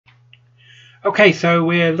Okay, so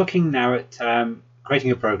we're looking now at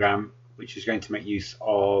creating a program which is going to make use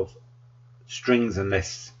of strings and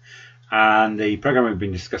lists. And the program we've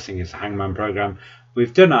been discussing is the Hangman program.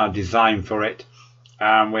 We've done our design for it,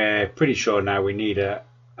 and we're pretty sure now we need a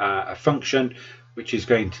function which is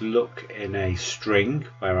going to look in a string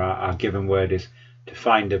where our given word is to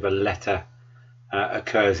find if a letter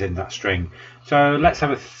occurs in that string. So let's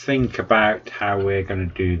have a think about how we're going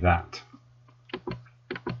to do that.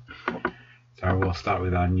 So we'll start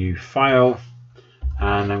with our new file,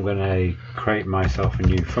 and I'm going to create myself a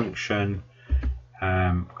new function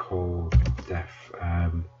called def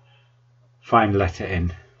find letter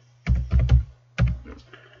in.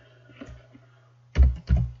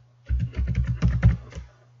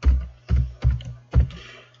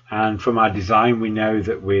 And from our design we know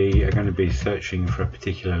that we are going to be searching for a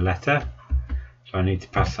particular letter, so I need to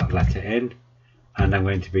pass that letter in, and I'm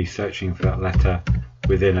going to be searching for that letter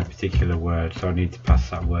within a particular word, so I need to pass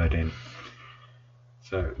that word in.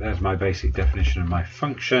 So there's my basic definition of my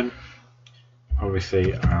function.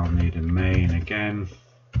 Obviously I'll need a main again,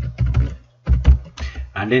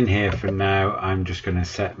 and in here for now I'm just going to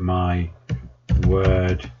set my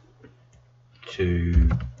word to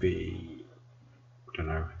be, I don't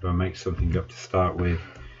know, if I make something up to start with,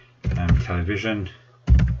 television,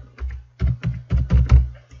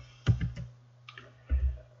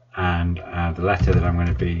 and the letter that I'm going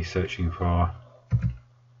to be searching for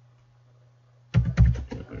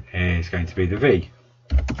is going to be the V.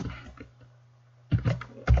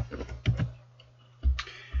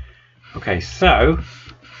 Okay, so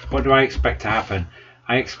what do I expect to happen?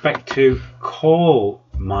 I expect to call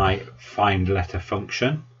my find letter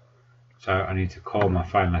function. So I need to call my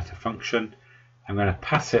find letter function. I'm going to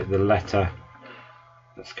pass it the letter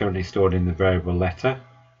that's currently stored in the variable letter,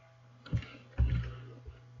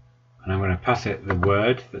 and I'm going to pass it the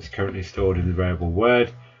word that's currently stored in the variable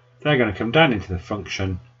word. They're going to come down into the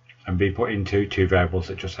function and be put into two variables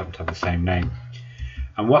that just happen to have the same name.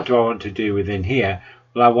 And what do I want to do within here?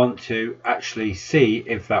 Well, I want to actually see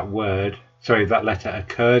if that letter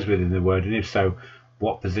occurs within the word, and if so,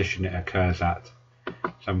 what position it occurs at.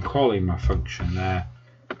 So I'm calling my function there,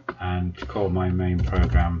 and to call my main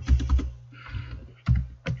program,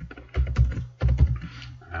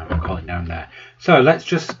 I'll call it down there. So let's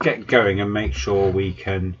just get going and make sure we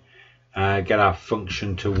can get our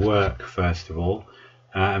function to work first of all,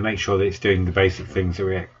 and make sure that it's doing the basic things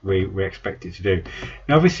that we expect it to do.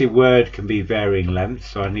 Now obviously word can be varying lengths,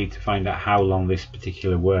 so I need to find out how long this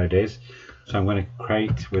particular word is. So I'm going to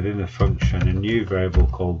create within the function a new variable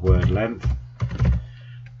called word length,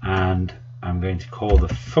 and I'm going to call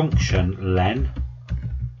the function len,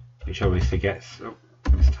 which obviously gets,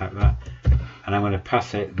 let's type that, and I'm going to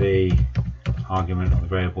pass it the argument of the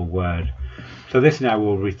variable word. So this now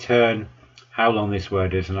will return how long this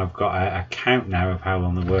word is, and I've got a count now of how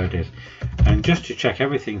long the word is. And just to check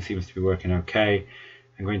everything seems to be working okay,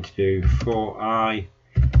 I'm going to do for I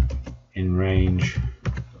in range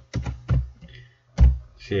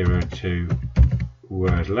 0 to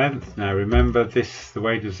word length. Now remember this, the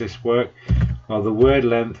way does this work? Well, the word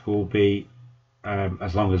length will be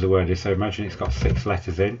as long as the word is, so imagine it's got 6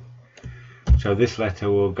 letters in. So this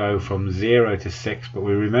letter will go from 0 to 6, but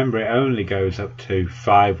we remember it only goes up to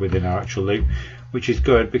 5 within our actual loop, which is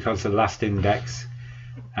good because the last index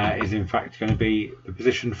is in fact going to be the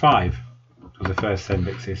position 5, because the first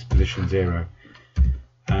index is position 0.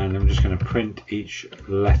 And I'm just going to print each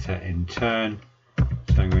letter in turn.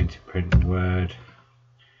 So I'm going to print word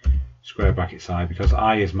square brackets I, because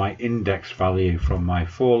I is my index value from my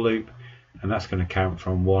for loop, and that's going to count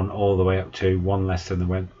from 1 all the way up to 1 less than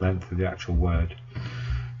the length of the actual word.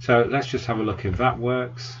 So let's just have a look if that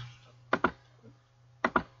works.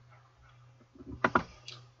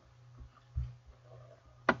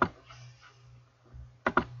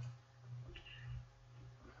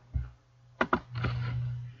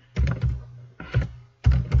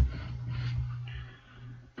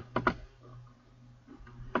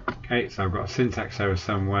 Okay, so I've got a syntax error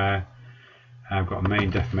somewhere. I've got a main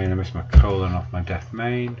def main, I missed my colon off my def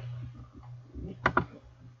main.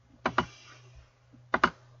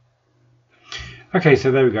 Okay,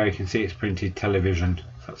 so there we go, you can see it's printed television.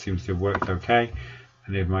 That seems to have worked okay.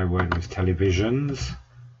 And if my word was televisions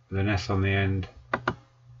with an S on the end,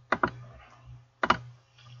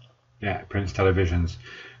 yeah, it prints televisions.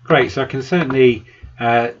 Great, so I can certainly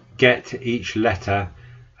get each letter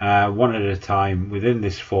one at a time within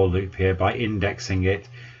this for loop here by indexing it.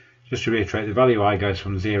 Just to reiterate, the value I goes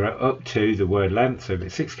from 0 up to the word length, so if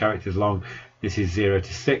it's 6 characters long, this is 0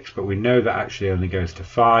 to 6, but we know that actually only goes to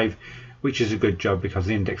 5, which is a good job because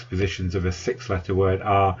the index positions of a 6-letter word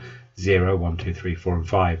are 0, 1, 2, 3, 4 and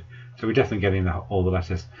 5. So we're definitely getting all the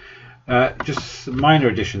letters. Just a minor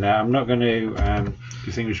addition there. I'm not going to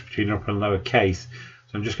distinguish between upper and lower case,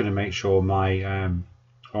 so I'm just going to make sure my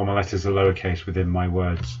all my letters are lowercase within my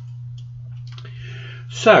words.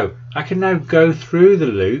 So I can now go through the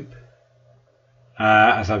loop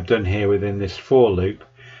as I've done here within this for loop,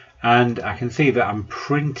 and I can see that I'm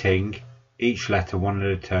printing each letter one at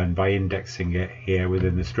a turn by indexing it here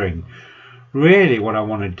within the string. Really what I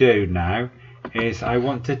want to do now is I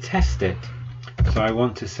want to test it. So I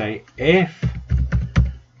want to say if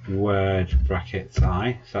word brackets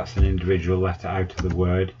I, so that's an individual letter out of the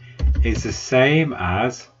word, is the same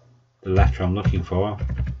as the letter I'm looking for.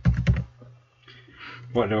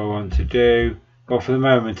 What do I want to do? Well, for the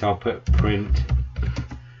moment I'll put print,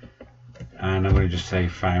 and I'm going to just say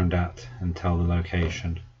found at and tell the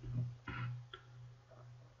location.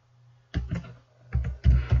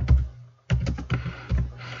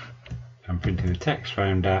 I'm printing the text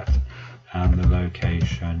found at and the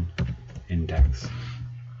location index.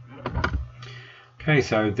 Okay,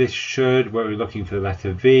 so this should, where we're looking for the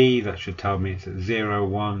letter V, that should tell me it's at 0,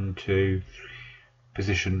 1, 2, 3,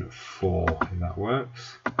 position 4, if that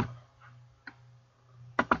works.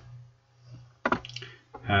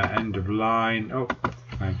 End of line. Oh,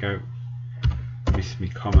 there I go. Missed me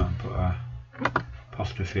comma and put a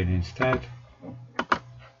apostrophe in instead.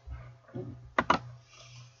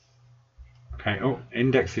 Okay, oh,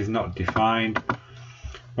 index is not defined.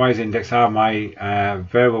 Why is index? My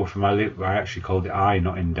variable for my loop, I actually called it I,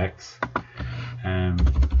 not index. So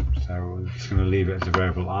we're just going to leave it as a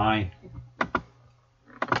variable I.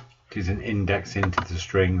 It is an index into the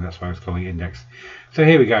string, that's why I was calling it index. So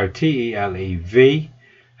here we go, TELEV,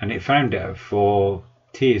 and it found it at 4.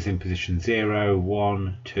 T is in position 0,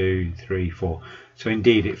 1, 2, 3, 4. So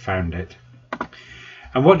indeed it found it.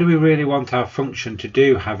 And what do we really want our function to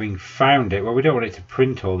do having found it? Well, we don't want it to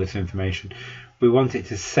print all this information. We want it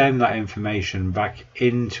to send that information back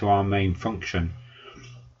into our main function.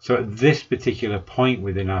 So at this particular point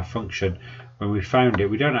within our function, when we found it,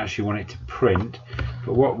 we don't actually want it to print,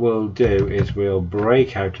 but what we'll do is we'll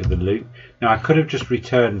break out of the loop. Now I could have just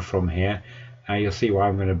returned from here. You'll see why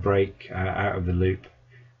I'm going to break out of the loop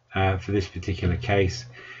for this particular case.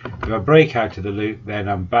 If I break out of the loop, then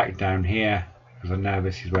I'm back down here, because now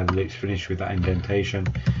this is where the loop's finished with that indentation,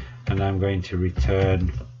 and I'm going to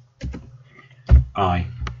return I,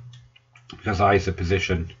 because I is a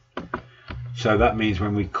position. So that means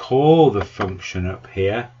when we call the function up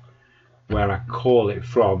here, where I call it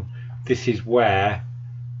from, this is where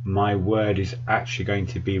my word is actually going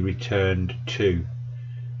to be returned to.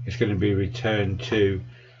 It's going to be returned to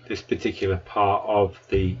this particular part of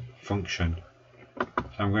the function. So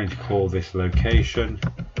I'm going to call this location.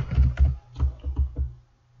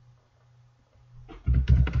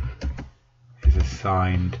 Is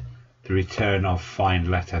assigned the return of find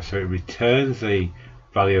letter. So it returns the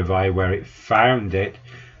value of I where it found it.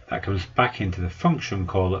 That comes back into the function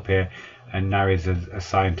call up here, and now is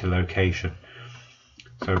assigned to location.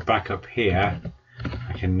 So back up here,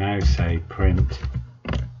 I can now say print.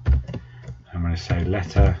 I'm going to say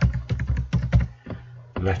letter,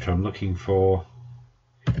 the letter I'm looking for.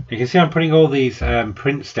 You can see I'm putting all these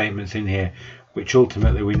print statements in here, which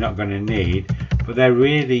ultimately we're not going to need, but they're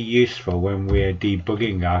really useful when we're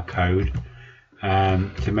debugging our code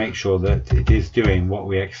to make sure that it is doing what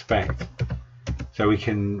we expect. So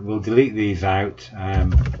we'll delete these out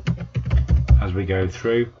as we go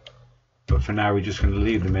through, but for now we're just going to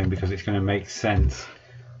leave them in because it's going to make sense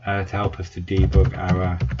to help us to debug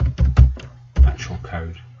our actual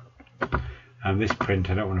code. And this print,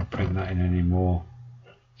 I don't want to print that in anymore,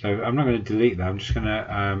 so I'm not going to delete that. I'm just going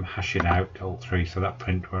to hash it out, Alt 3, so that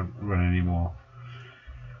print won't run anymore.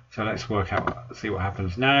 So let's work out, see what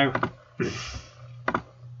happens now.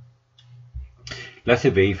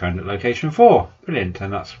 Letter B found at location 4. Brilliant,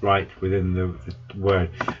 and that's right within the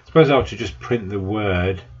word. I suppose I ought to just print the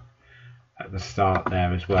word at the start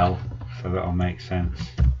there as well, so that'll make sense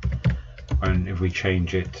if we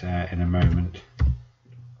change it in a moment.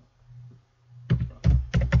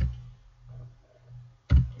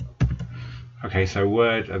 Okay, so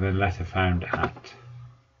word and then letter found at.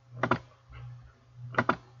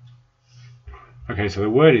 Okay, so the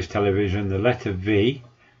word is television, the letter V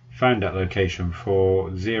found at location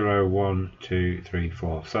 4, 0, 1, 2, 3,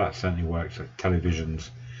 4. So that certainly works at televisions.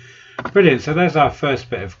 Brilliant, so there's our first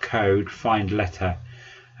bit of code, find letter,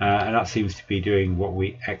 and that seems to be doing what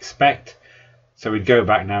we expect. So we'd go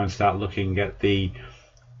back now and start looking at the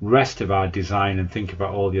rest of our design and think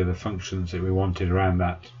about all the other functions that we wanted around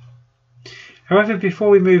that. However, before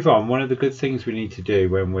we move on, one of the good things we need to do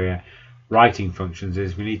when we're writing functions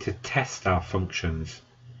is we need to test our functions.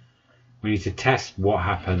 We need to test what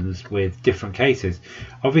happens with different cases.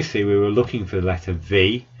 Obviously we were looking for the letter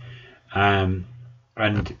V, and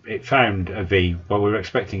it found a V. Well, we were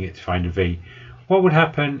expecting it to find a V. What would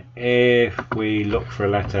happen if we look for a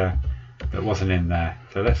letter that wasn't in there?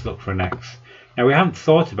 So let's look for an X. Now we haven't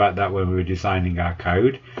thought about that when we were designing our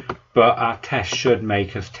code, but our test should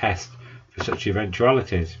make us test for such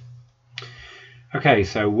eventualities. Okay,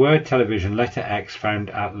 so word television letter X found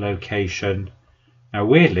at location. Now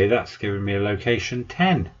weirdly that's giving me a location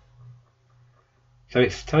 10. So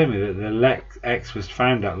it's telling me that the X was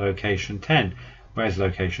found at location 10. Where's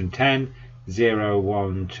location 10? 0,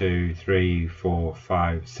 1, 2, 3, 4,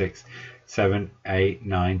 5, 6, 7, 8,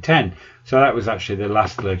 9, 10. So that was actually the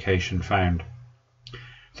last location found.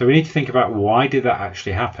 So we need to think about why did that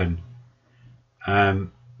actually happen?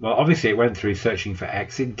 Well, obviously it went through searching for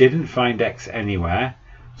X. It didn't find X anywhere.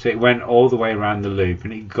 So it went all the way around the loop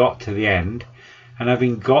and it got to the end. And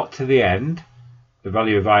having got to the end, the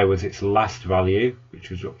value of I was its last value, which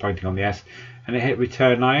was pointing on the S, and it hit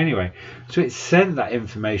return I anyway. So it sent that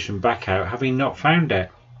information back out having not found it.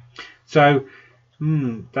 So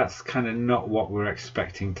that's kind of not what we're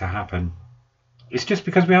expecting to happen. It's just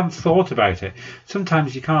because we haven't thought about it.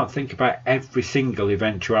 Sometimes you can't think about every single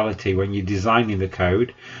eventuality when you're designing the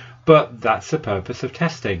code, but that's the purpose of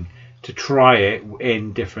testing, to try it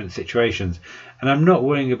in different situations. And I'm not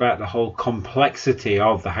worrying about the whole complexity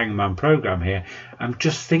of the Hangman program here. I'm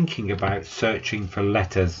just thinking about searching for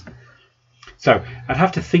letters. So I'd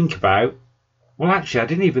have to think about, well actually I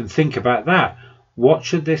didn't even think about that. What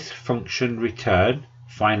should this function return,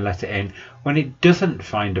 find letter in, when it doesn't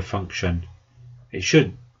find a function? It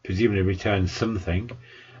should presumably return something.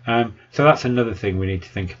 So that's another thing we need to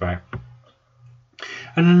think about.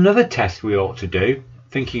 And another test we ought to do,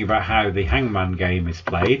 thinking about how the Hangman game is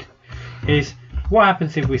played, is what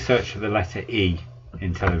happens if we search for the letter E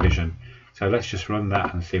in television. So let's just run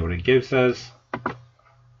that and see what it gives us.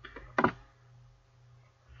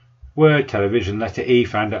 Word television letter E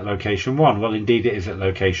found at location 1. Well, indeed it is at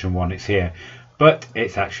location 1, it's here. But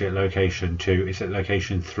it's actually at location 2, it's at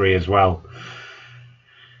location 3 as well.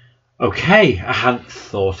 Okay, I hadn't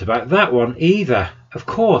thought about that one either. Of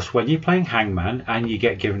course, when you're playing Hangman and you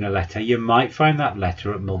get given a letter, you might find that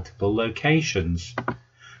letter at multiple locations.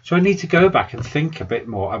 So I need to go back and think a bit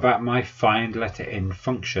more about my find letter in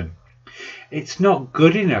function. It's not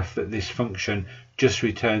good enough that this function just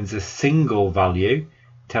returns a single value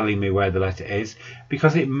telling me where the letter is,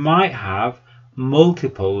 because it might have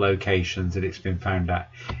multiple locations that it's been found at,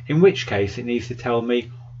 in which case it needs to tell me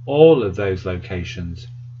all of those locations.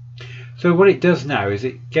 So what it does now is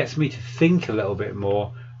it gets me to think a little bit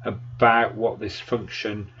more about what this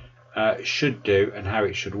function should do and how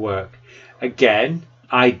it should work. Again,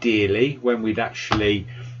 ideally, when we'd actually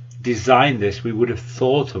designed this, we would have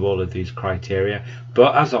thought of all of these criteria,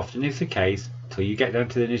 but as often is the case, till you get down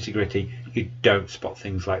to the nitty-gritty, you don't spot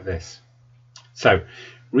things like this. So,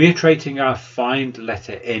 reiterating our find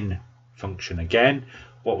letter in function again,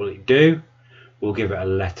 what will it do? We'll give it a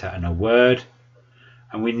letter and a word,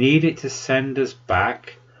 and we need it to send us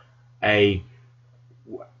back the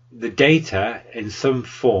data in some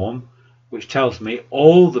form which tells me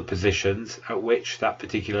all the positions at which that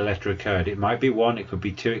particular letter occurred. It might be 1, it could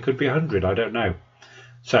be 2, it could be 100, I don't know.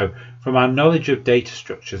 So from our knowledge of data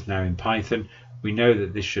structures now in Python, we know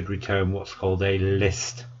that this should return what's called a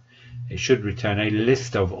list. It should return a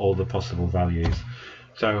list of all the possible values.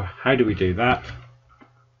 So how do we do that?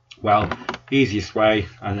 Well, easiest way,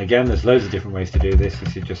 and again there's loads of different ways to do this,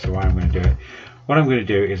 this is just the way I'm going to do it. What I'm going to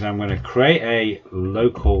do is I'm going to create a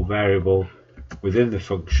local variable within the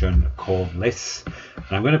function called lists, and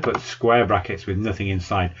I'm going to put square brackets with nothing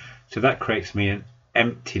inside, so that creates me an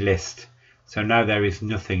empty list. So now there is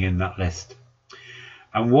nothing in that list.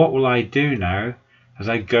 And what will I do now, as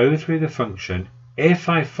I go through the function, if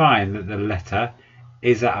I find that the letter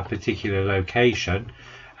is at a particular location,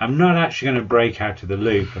 I'm not actually going to break out of the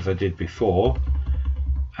loop as I did before.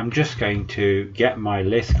 I'm just going to get my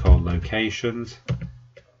list called locations,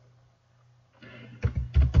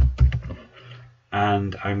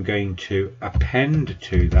 and I'm going to append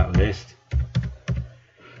to that list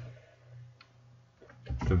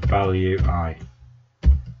the value I.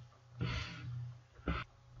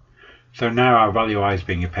 So now our value I is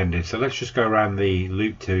being appended. So let's just go around the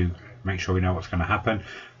loop to make sure we know what's going to happen.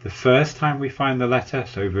 The first time we find the letter,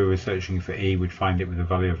 so if we were searching for E, we'd find it with the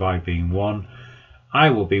value of I being 1. I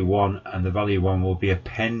will be 1 and the value 1 will be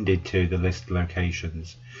appended to the list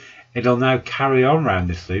locations. It'll now carry on around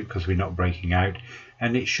this loop because we're not breaking out,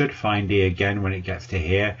 and it should find E again when it gets to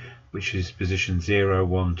here, which is position 0,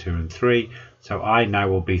 1, 2 and 3. So I now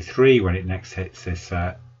will be 3 when it next hits this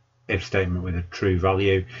if statement with a true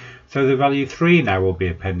value. So the value 3 now will be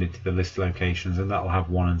appended to the list locations, and that will have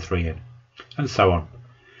 1 and 3 in, and so on.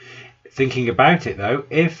 Thinking about it though,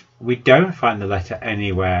 if we don't find the letter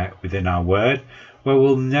anywhere within our word, well,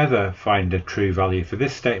 we'll never find a true value for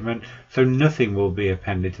this statement, so nothing will be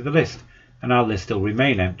appended to the list, and our list will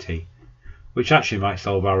remain empty, which actually might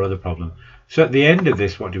solve our other problem. So at the end of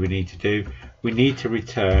this, what do we need to do? We need to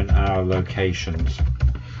return our locations.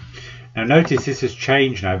 Now notice this has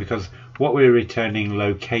changed now, because what we're returning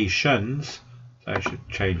locations, so I should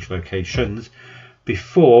change locations.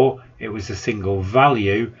 Before it was a single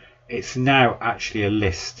value, it's now actually a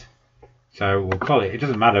list. So we'll call it, it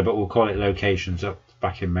doesn't matter, but we'll call it locations up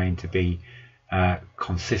back in main to be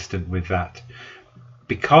consistent with that.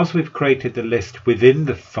 Because we've created the list within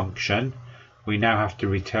the function, we now have to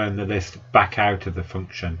return the list back out of the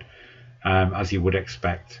function, as you would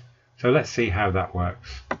expect. So let's see how that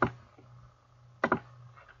works.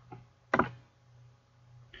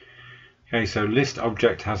 Okay, so list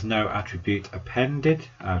object has no attribute appended.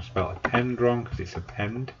 I've spelled append wrong because it's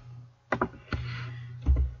append.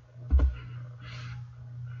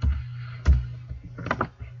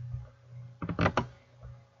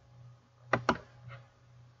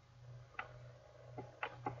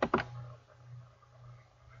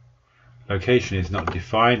 Location is not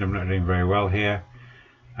defined. I'm not doing very well here.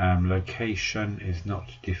 Location is not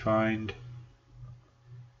defined.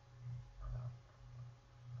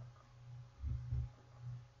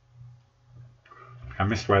 I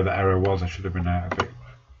missed where the error was. I should have been a bit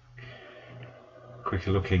quicker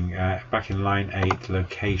looking. Back in line 8,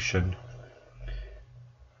 location.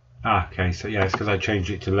 Okay, so yeah, it's because I changed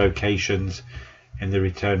it to locations in the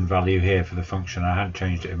return value here for the function. I hadn't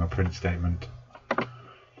changed it in my print statement.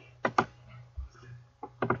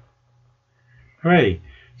 Hooray!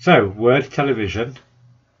 So word televisions,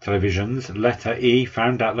 letter E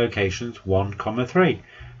found at locations 1, 3.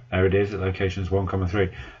 There it is at locations 1, 3.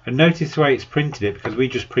 And notice the way it's printed it, because we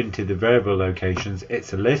just printed the variable locations.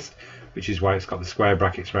 It's a list, which is why it's got the square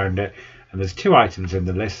brackets around it. And there's 2 items in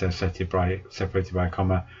the list, they're separated by a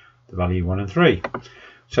comma, the value 1 and 3.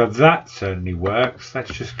 So that certainly works.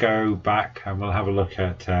 Let's just go back and we'll have a look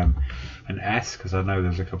at an S, because I know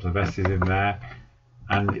there's a couple of S's in there.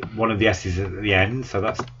 And one of the S's at the end, so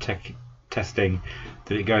that's testing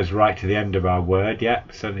that it goes right to the end of our word.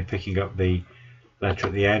 Yep, certainly picking up the letter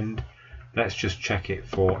at the end. Let's just check it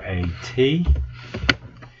for a T,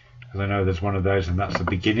 because I know there's one of those, and that's the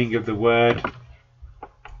beginning of the word.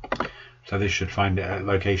 So this should find it at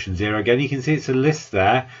location 0. Again, you can see it's a list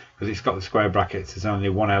there, because it's got the square brackets. There's only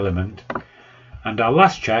one element. And our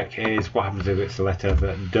last check is what happens if it's a letter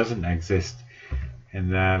that doesn't exist in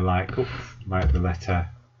there, like the letter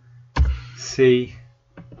C.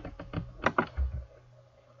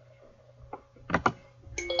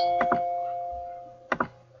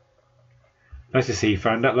 Letter C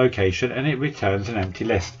found that location, and it returns an empty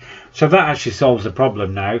list. So that actually solves the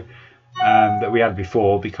problem now that we had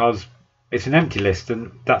before, because it's an empty list, and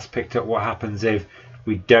that's picked up what happens if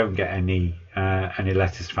we don't get any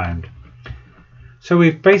letters found. So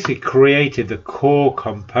we've basically created the core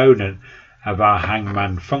component of our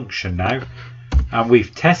Hangman function now, and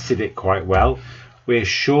we've tested it quite well. We're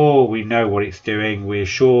sure we know what it's doing. We're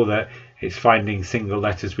sure that it's finding single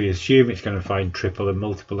letters. We assume it's going to find triple and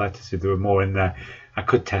multiple letters if there were more in there. I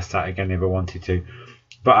could test that again if I wanted to,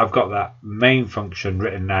 but I've got that main function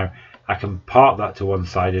written now. I can park that to one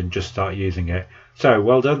side and just start using it. So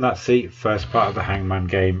well done, that's the first part of the Hangman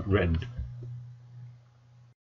game written.